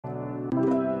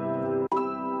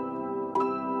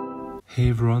Hey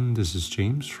everyone, this is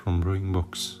James from Brewing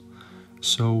Books.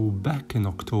 So back in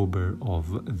October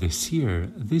of this year,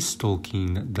 this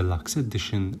Tolkien Deluxe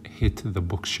edition hit the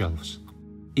bookshelves.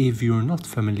 If you're not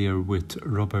familiar with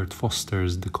Robert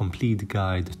Foster's The Complete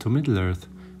Guide to Middle-earth,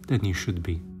 then you should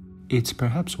be. It's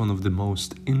perhaps one of the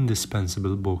most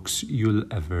indispensable books you'll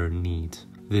ever need.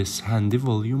 This handy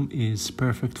volume is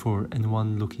perfect for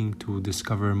anyone looking to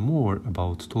discover more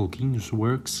about Tolkien's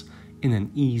works in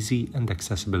an easy and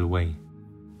accessible way.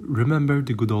 Remember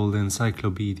the good old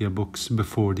Encyclopedia books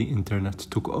before the internet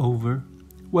took over?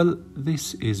 Well,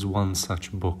 this is one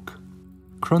such book.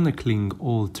 Chronicling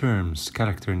all terms,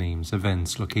 character names,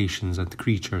 events, locations and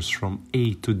creatures from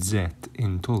A to Z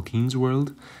in Tolkien's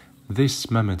world,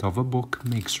 this mammoth of a book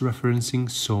makes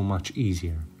referencing so much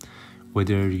easier.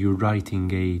 Whether you're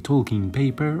writing a Tolkien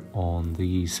paper on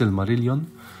the Silmarillion,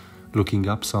 looking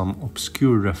up some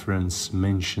obscure reference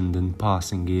mentioned in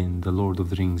passing in The Lord of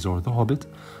the Rings or The Hobbit,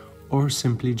 or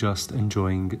simply just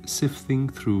enjoying sifting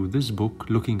through this book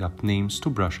looking up names to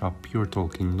brush up your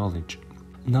Tolkien knowledge.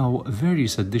 Now,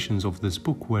 various editions of this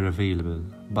book were available,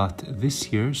 but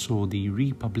this year saw the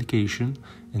republication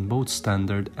in both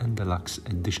standard and deluxe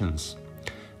editions.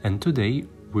 And today,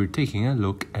 we're taking a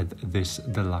look at this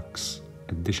deluxe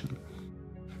edition.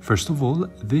 First of all,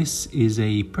 this is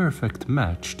a perfect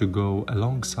match to go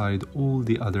alongside all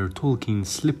the other Tolkien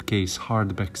slipcase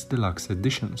hardbacks deluxe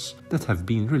editions that have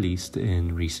been released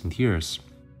in recent years.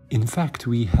 In fact,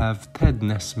 we have Ted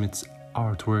Nesmith's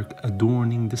artwork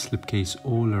adorning the slipcase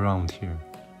all around here,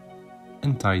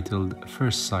 entitled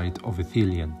First Sight of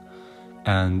Ithilien.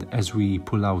 And as we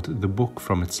pull out the book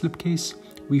from its slipcase,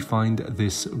 we find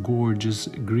this gorgeous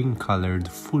green-colored,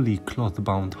 fully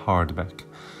cloth-bound hardback,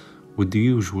 with the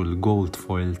usual gold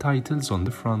foil titles on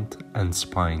the front and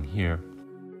spine here.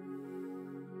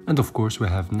 And of course we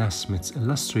have Nesmith's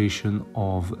illustration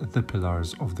of the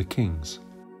Pillars of the Kings.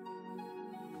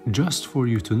 Just for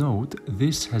you to note,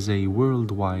 this has a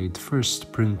worldwide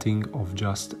first printing of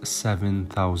just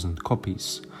 7,000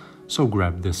 copies, so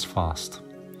grab this fast.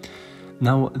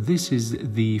 Now, this is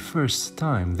the first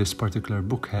time this particular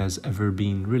book has ever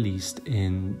been released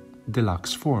in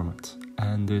deluxe format,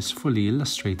 and is fully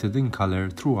illustrated in color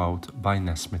throughout by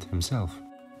Nesmith himself.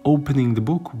 Opening the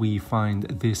book, we find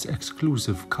this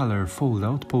exclusive color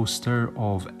fold-out poster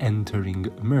of Entering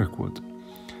Mirkwood.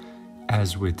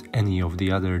 As with any of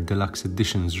the other deluxe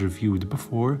editions reviewed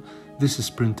before, this is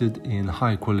printed in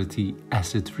high-quality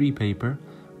acid-free paper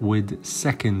with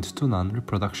second-to-none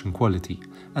reproduction quality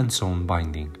and sewn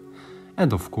binding,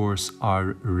 and of course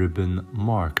our ribbon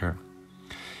marker.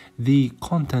 The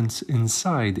contents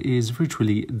inside is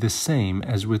virtually the same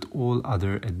as with all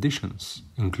other editions,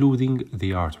 including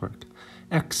the artwork,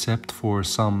 except for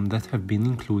some that have been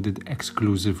included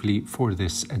exclusively for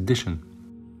this edition.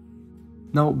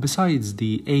 Now, besides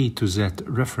the A to Z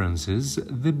references,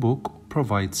 the book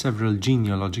provides several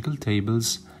genealogical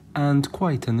tables and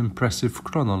quite an impressive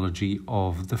chronology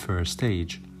of the first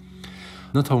age.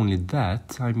 Not only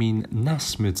that,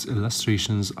 Nesmith's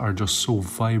illustrations are just so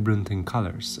vibrant in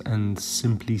colors and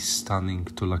simply stunning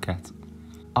to look at.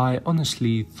 I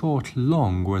honestly thought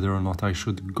long whether or not I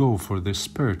should go for this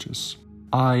purchase.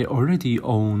 I already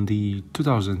own the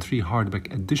 2003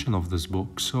 hardback edition of this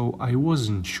book, so I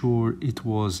wasn't sure it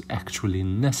was actually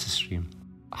necessary.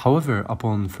 However,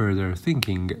 upon further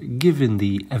thinking, given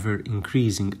the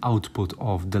ever-increasing output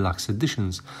of deluxe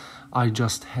editions, I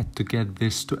just had to get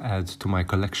this to add to my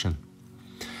collection.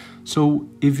 So,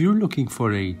 if you're looking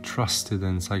for a trusted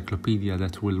encyclopedia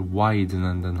that will widen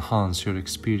and enhance your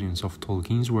experience of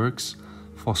Tolkien's works,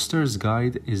 Foster's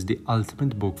Guide is the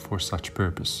ultimate book for such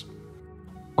purpose.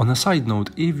 On a side note,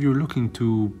 if you're looking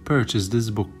to purchase this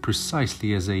book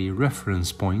precisely as a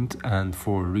reference point and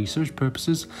for research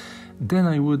purposes, then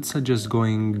I would suggest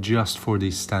going just for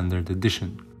the standard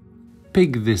edition.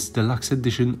 Pick this deluxe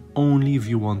edition only if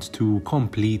you want to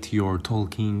complete your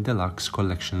Tolkien Deluxe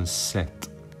collection set.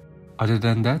 Other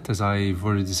than that, as I've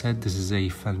already said, this is a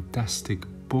fantastic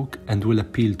book and will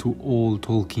appeal to all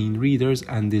Tolkien readers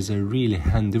and is a really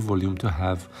handy volume to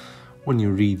have when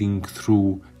you're reading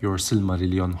through your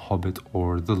Silmarillion, Hobbit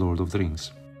or The Lord of the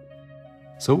Rings.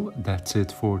 So that's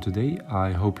it for today.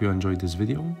 I hope you enjoyed this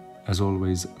video. As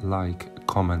always, like,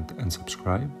 comment and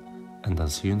subscribe, and I'll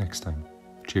see you next time.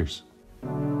 Cheers.